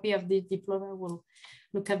the copy of the diploma. We'll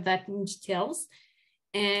look at that in details.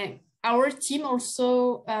 And our team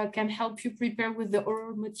also can help you prepare with the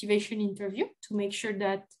oral motivation interview to make sure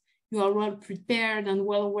that you are well prepared and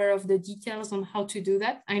well aware of the details on how to do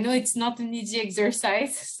that. I know it's not an easy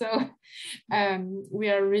exercise, so we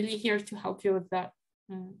are really here to help you with that.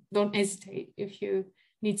 Don't hesitate. If you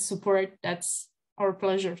need support, that's our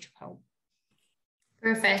pleasure to help.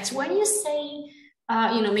 Perfect. When you say,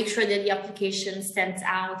 make sure that the application stands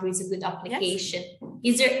out, or is a good application, yes.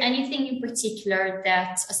 Is there anything in particular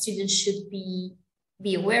that a student should be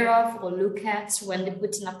aware of or look at when they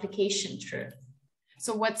put an application through?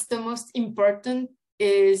 So what's the most important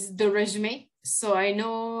is the resume. So I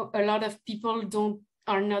know a lot of people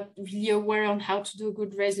are not really aware on how to do a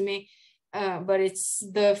good resume, but it's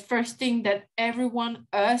the first thing that everyone,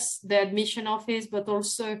 us, the admission office, but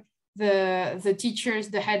also the teachers,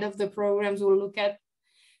 the head of the programs will look at.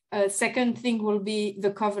 Second thing will be the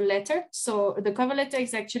cover letter. So the cover letter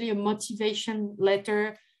is actually a motivation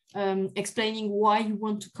letter explaining why you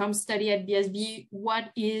want to come study at BSB, what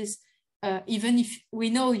is even if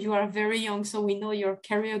we know you are very young, so we know your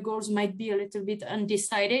career goals might be a little bit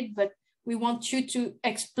undecided, but we want you to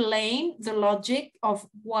explain the logic of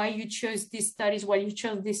why you chose these studies, why you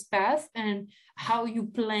chose this path, and how you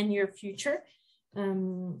plan your future.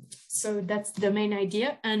 So that's the main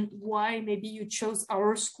idea, and why maybe you chose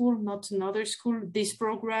our school, not another school, this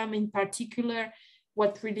program in particular,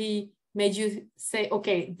 what really made you say,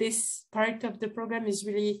 okay, this part of the program is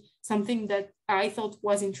really something that I thought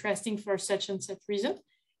was interesting for such and such reason.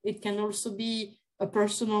 It can also be a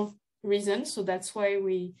personal reason. So that's why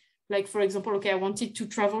we, like, for example, okay, I wanted to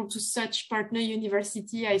travel to such partner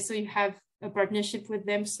university. I saw you have a partnership with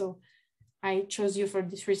them, so I chose you for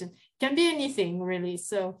this reason. Can be anything, really.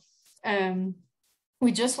 So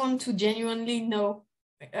we just want to genuinely know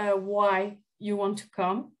why you want to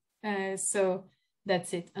come. So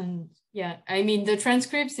that's it. And yeah, I mean, the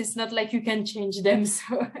transcripts, it's not like you can change them.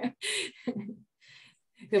 So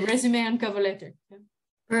the resume and cover letter. Yeah.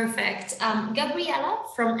 Perfect. Gabriela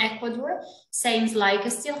from Ecuador says, like, I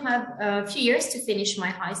still have a few years to finish my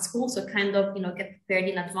high school, so kind of, get prepared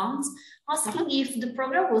in advance. Asking if the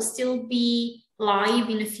program will still be live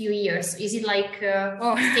in a few years. Is it like a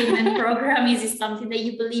statement program? Is it something that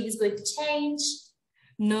you believe is going to change?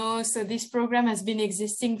 No, so this program has been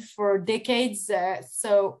existing for decades.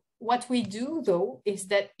 So what we do, though, is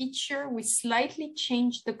that each year we slightly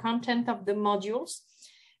change the content of the modules,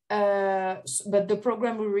 but the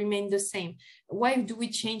program will remain the same. Why do we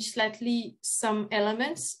change slightly some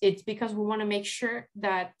elements? It's because we want to make sure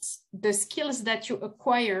that the skills that you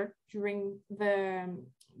acquire during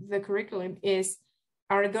the curriculum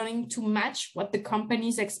are going to match what the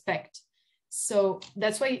companies expect. So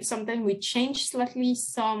that's why sometimes we change slightly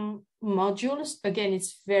some modules. Again,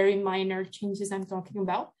 it's very minor changes I'm talking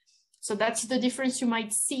about. So that's the difference you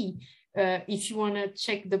might see if you want to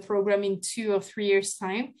check the program in 2 or 3 years'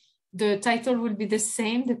 time. The title will be the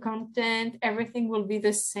same, the content, everything will be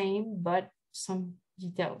the same, but some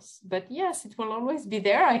details. But yes, it will always be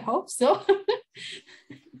there, I hope so.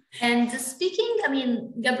 And speaking, I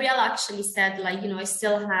mean, Gabriella actually said, like, you know, I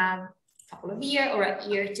still have a couple of years or a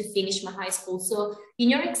year to finish my high school. So in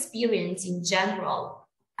your experience in general,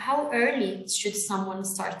 how early should someone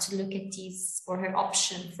start to look at his or her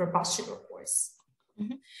option for bachelor course?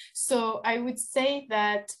 Mm-hmm. So I would say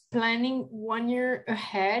that planning 1 year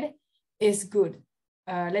ahead is good.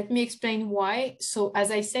 Let me explain why. So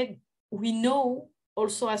as I said, we know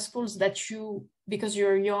also as schools that because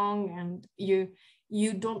you're young and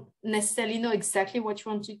you don't necessarily know exactly what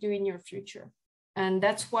you want to do in your future. And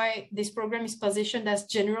that's why this program is positioned as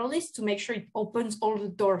generalist, to make sure it opens all the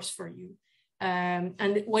doors for you.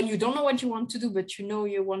 And when you don't know what you want to do, but you know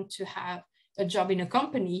you want to have a job in a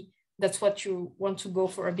company, that's what you want to go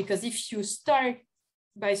for. Because if you start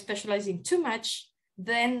by specializing too much,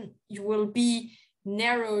 then you will be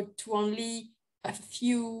narrowed to only a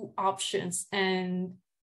few options. And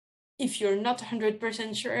if you're not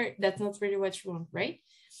 100% sure, that's not really what you want, right?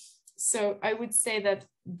 So I would say that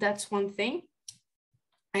that's one thing.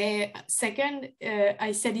 Second,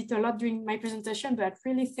 I said it a lot during my presentation, but I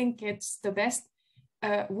really think it's the best.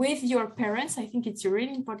 With your parents, I think it's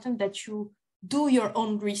really important that you do your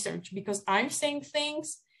own research, because I'm saying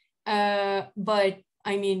things, but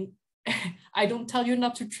I mean, I don't tell you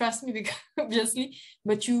not to trust me, because obviously,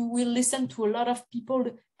 but you will listen to a lot of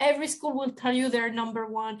people. Every school will tell you they're number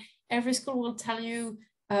one. Every school will tell you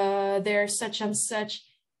they're such and such.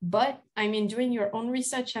 But I mean, doing your own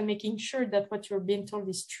research and making sure that what you're being told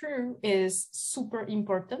is true is super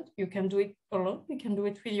important. You can do it alone. You can do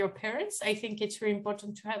it with your parents. I think it's really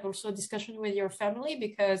important to have also a discussion with your family,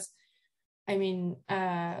 because I mean,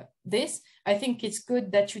 I think it's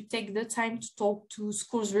good that you take the time to talk to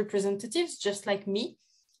schools representatives, just like me,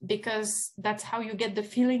 because that's how you get the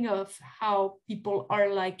feeling of how people are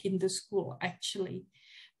like in the school, actually.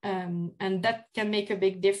 And that can make a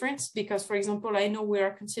big difference, because, for example, I know we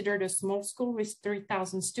are considered a small school with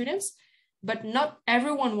 3,000 students, but not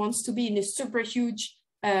everyone wants to be in a super huge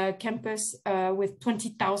campus with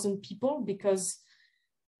 20,000 people, because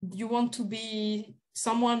you want to be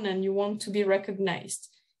someone and you want to be recognized.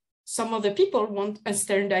 Some other people want a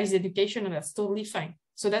standardized education, and that's totally fine.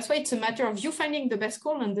 So that's why it's a matter of you finding the best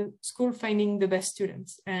school and the school finding the best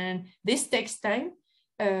students. And this takes time.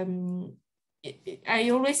 I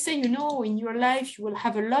always say, you know, in your life, you will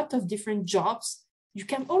have a lot of different jobs. You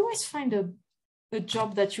can always find a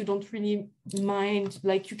job that you don't really mind.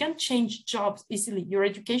 Like, you can change jobs easily. Your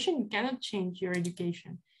education, you cannot change your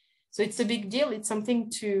education. So it's a big deal. It's something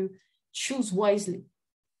to choose wisely.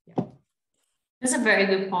 Yeah. That's a very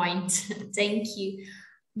good point. Thank you.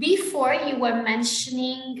 Before, you were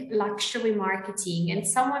mentioning luxury marketing, and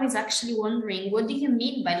someone is actually wondering, what do you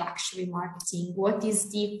mean by luxury marketing? What is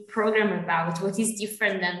the program about? What is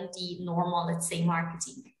different than the normal, let's say,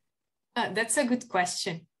 marketing? That's a good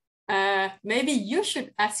question. Maybe you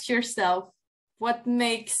should ask yourself, what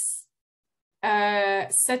makes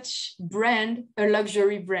such brand a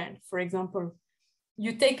luxury brand? For example,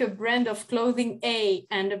 you take a brand of clothing A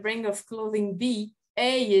and a brand of clothing B.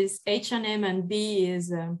 A is H&M and B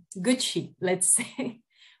is Gucci, let's say.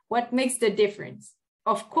 What makes the difference?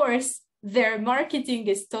 Of course, their marketing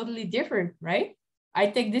is totally different, right? I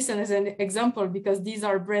take this as an example because these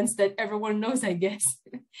are brands that everyone knows, I guess.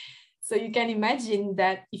 So you can imagine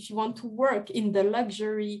that if you want to work in the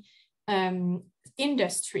luxury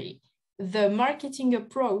industry, the marketing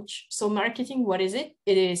approach, so marketing, what is it?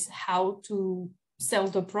 It is how to sell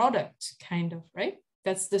the product, kind of, right?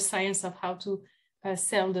 That's the science of how to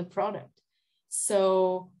sell the product.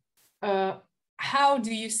 So how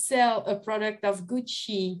do you sell a product of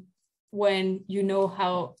Gucci when you know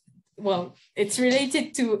how, well, it's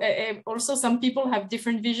related to, also some people have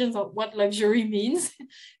different visions of what luxury means.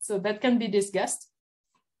 So that can be discussed,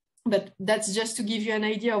 but that's just to give you an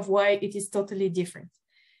idea of why it is totally different.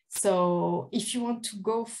 So if you want to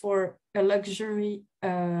go for a luxury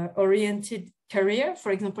oriented career,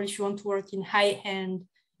 for example, if you want to work in high-end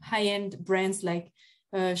brands like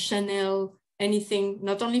Chanel, anything,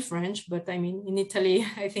 not only French, but I mean, in Italy,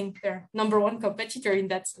 I think they're #1 competitor in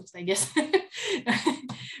that sense, I guess.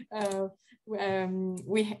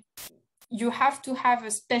 You have to have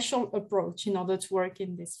a special approach in order to work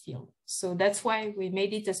in this field. So that's why we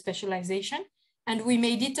made it a specialization. And we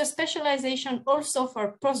made it a specialization also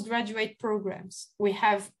for postgraduate programs. We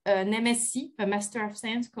have an MSc, a Master of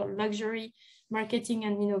Science, called Luxury Marketing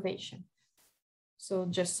and Innovation. So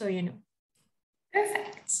just so you know.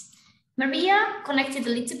 Perfect. Maria connected a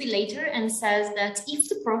little bit later and says that if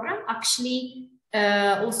the program actually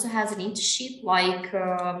also has an internship like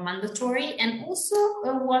mandatory, and also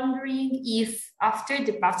wondering if after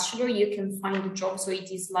the bachelor you can find a job, so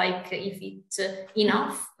it is like if it's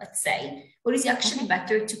enough, let's say, or is it actually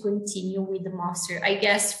better to continue with the master, I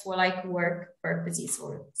guess for like work purposes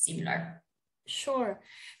or similar? Sure.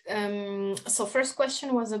 So first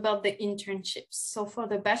question was about the internships. So for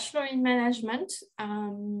the Bachelor in Management,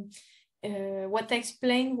 what I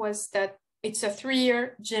explained was that it's a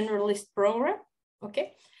 3-year generalist program.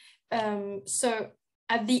 Okay. So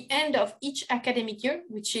at the end of each academic year,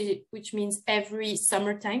 which means every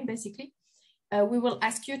summertime, basically, we will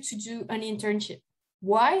ask you to do an internship.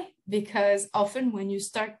 Why? Because often when you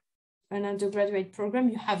start an undergraduate program,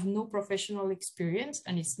 you have no professional experience,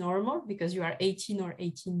 and it's normal because you are 17 or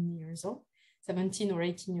 18 years old.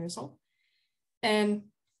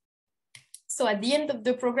 So at the end of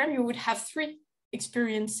the program, you would have 3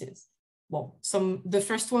 experiences. Well, the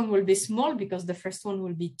first one will be small because the first one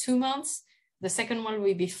will be 2 months. The second one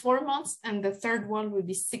will be 4 months, and the third one will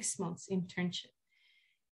be 6 months internship.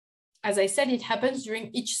 As I said, it happens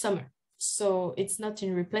during each summer. So it's not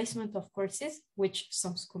in replacement of courses, which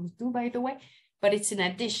some schools do, by the way, but it's in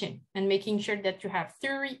addition, and making sure that you have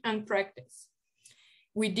theory and practice.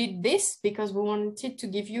 We did this because we wanted to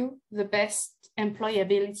give you the best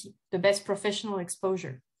employability, the best professional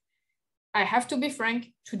exposure. I have to be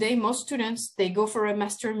frank, today most students, they go for a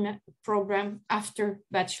master program after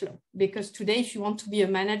bachelor, because today if you want to be a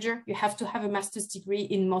manager, you have to have a master's degree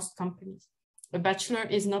in most companies. A bachelor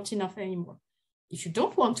is not enough anymore. If you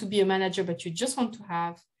don't want to be a manager, but you just want to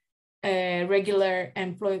have a regular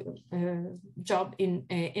job in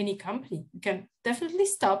any company, you can definitely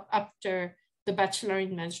stop after the Bachelor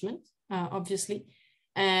in Management, obviously.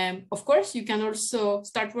 Of course, you can also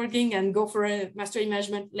start working and go for a Master in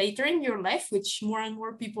Management later in your life, which more and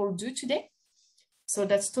more people do today. So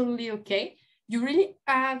that's totally okay. You really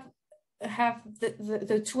have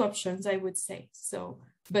the 2 options, I would say. So,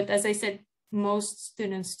 but as I said, most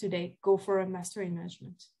students today go for a Master in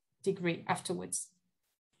Management degree afterwards.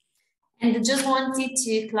 And I just wanted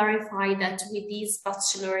to clarify that with this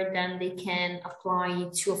bachelor, then they can apply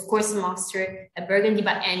to, of course, a master at Burgundy,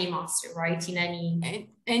 but any master, right? In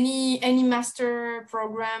any master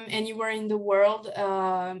program anywhere in the world,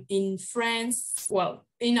 in France, well,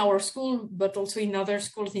 in our school, but also in other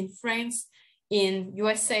schools in France, in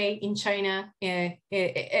USA, in China,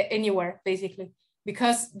 anywhere, basically,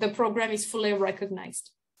 because the program is fully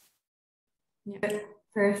recognized. Yeah.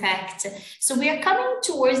 Perfect. So we are coming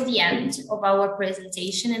towards the end of our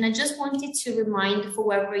presentation, and I just wanted to remind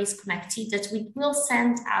whoever is connected that we will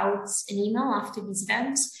send out an email after this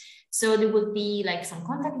event. So there will be like some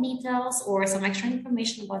contact details or some extra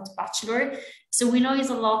information about the Bachelor. So we know it's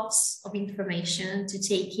a lot of information to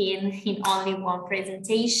take in only one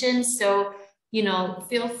presentation. So, you know,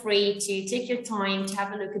 feel free to take your time to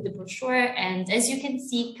have a look at the brochure. And as you can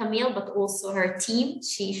see, Camille, but also her team,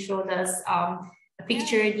 she showed us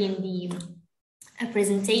pictured in the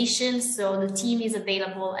presentation. So the team is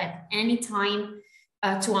available at any time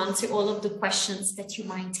to answer all of the questions that you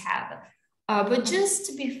might have. But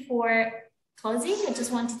just before closing, I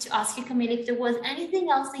just wanted to ask you, Camille, if there was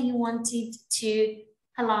anything else that you wanted to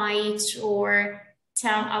highlight or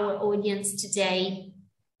tell our audience today.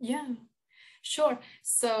 Yeah. Sure.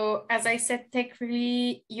 So as I said, take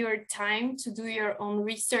really your time to do your own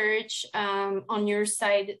research on your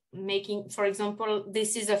side, making, for example,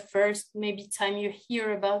 this is a first maybe time you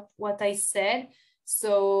hear about what I said.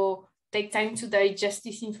 So take time to digest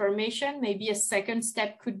this information. Maybe a second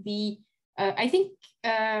step could be, I think,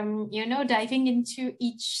 you know, diving into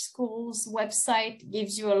each school's website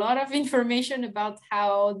gives you a lot of information about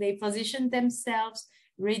how they position themselves.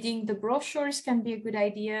 Reading the brochures can be a good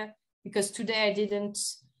idea. Because today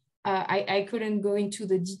I couldn't go into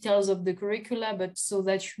the details of the curricula, but so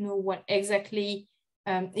that you know what exactly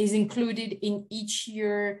is included in each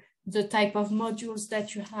year, the type of modules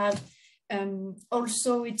that you have.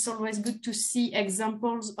 Also, it's always good to see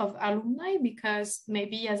examples of alumni, because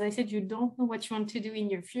maybe, as I said, you don't know what you want to do in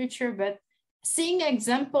your future, but seeing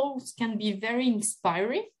examples can be very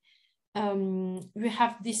inspiring. We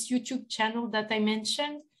have this YouTube channel that I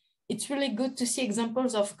mentioned. It's really good to see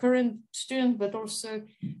examples of current students, but also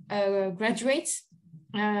graduates.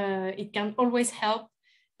 It can always help.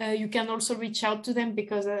 You can also reach out to them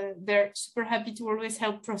because they're super happy to always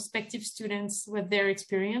help prospective students with their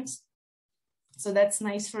experience. So that's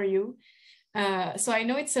nice for you. So I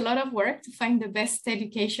know it's a lot of work to find the best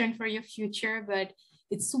education for your future, but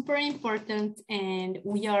it's super important, and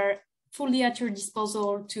we are fully at your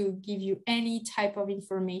disposal to give you any type of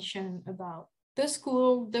information about the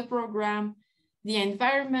school, the program, the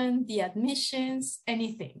environment, the admissions,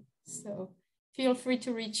 anything. So feel free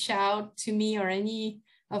to reach out to me or any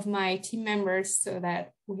of my team members so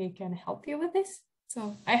that we can help you with this.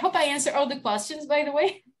 So I hope I answered all the questions, by the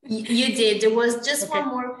way. You did. There was just one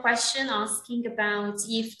more question asking about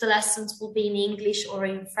if the lessons will be in English or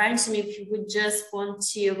in French, and if you would just want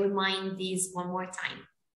to remind these one more time.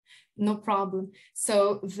 No problem.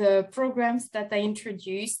 So the programs that I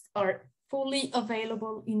introduced are fully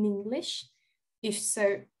available in English. If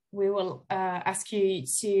so, we will ask you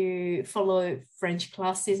to follow French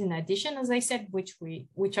classes in addition, as I said,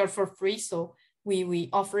 which are for free. So we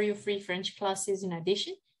offer you free French classes in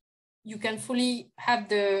addition. You can fully have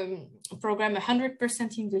the program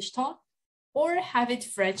 100% English taught, or have it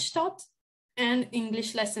French taught and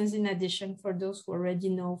English lessons in addition for those who already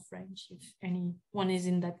know French, if anyone is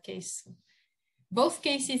in that case. Both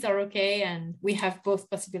cases are okay, and we have both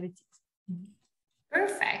possibilities.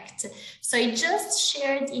 Perfect. So I just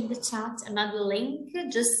shared in the chat another link.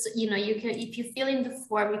 Just, you can, if you fill in the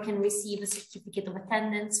form, you can receive a certificate of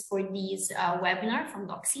attendance for this webinar from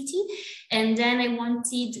Docsity. And then I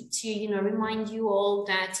wanted to, remind you all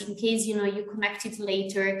that in case, you connected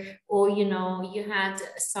later, or, you had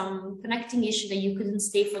some connecting issue that you couldn't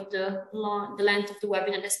stay for the length of the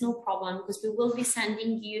webinar, that's no problem, because we will be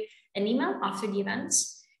sending you an email after the event.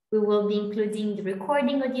 We will be including the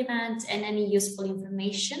recording of the event and any useful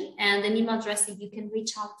information, and an email address that you can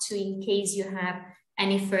reach out to in case you have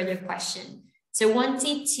any further question. So I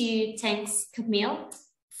wanted to thank Camille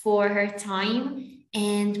for her time.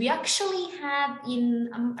 And we actually have in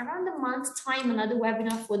around a month's time another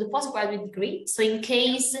webinar for the postgraduate degree. So in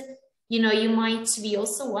case, you might be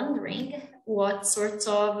also wondering what sort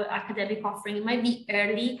of academic offering, it might be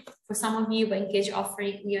early for some of you, but in case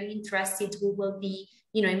you're interested, we will be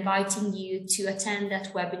inviting you to attend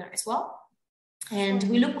that webinar as well. And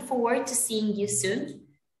we look forward to seeing you soon.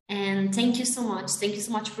 And thank you so much. Thank you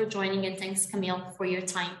so much for joining, and thanks, Camille, for your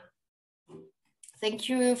time. Thank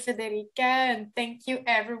you, Federica, and thank you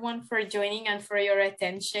everyone for joining and for your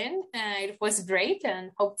attention. It was great,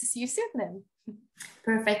 and hope to see you soon then.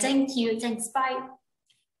 Perfect. Thank you. Thanks. Bye.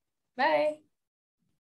 Bye.